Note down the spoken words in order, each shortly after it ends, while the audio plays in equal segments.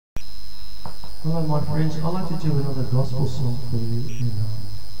Hello, my friends. I'd like to do another gospel song for you.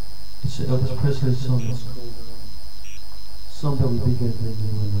 It's an Elvis Presley song. It's called Somebody Bigger Than You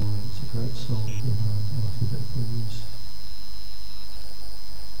and I. It's a great song. I'd like to do that for you.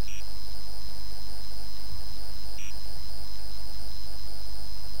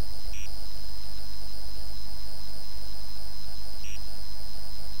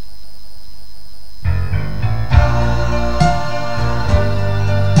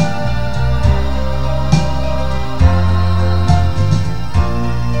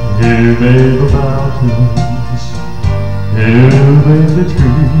 You made the mountains, you made the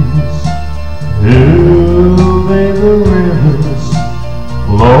trees, you made the rivers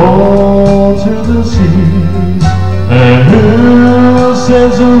flow to the seas, and who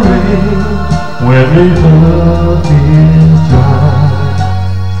sends the rain when the earth is dry?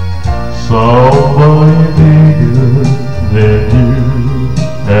 Somebody bigger than you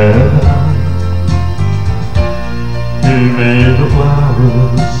and I. You made the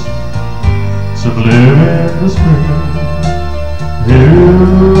flowers to bloom in the spring, you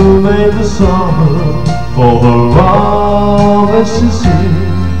made the summer for the violets to sing,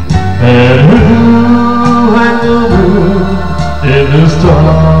 and who hung the moon in the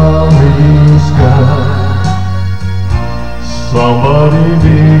starry sky? Somebody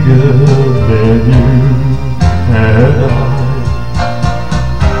bigger than you and I.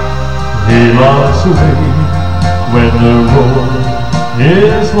 He lights away when the road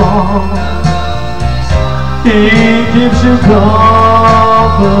is long, he gives you company,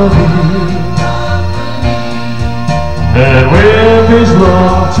 and with his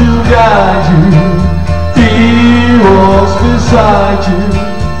love to guide you, he walks beside you,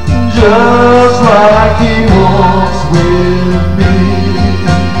 just like he walks with me.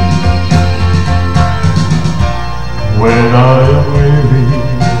 When I am weary,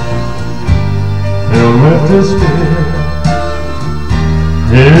 filled with despair,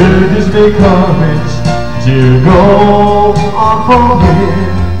 it gives me courage to go on from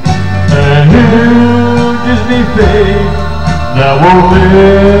here, and you gives me faith that will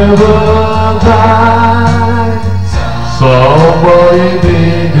never die. Somebody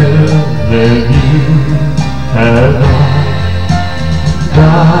bigger than you.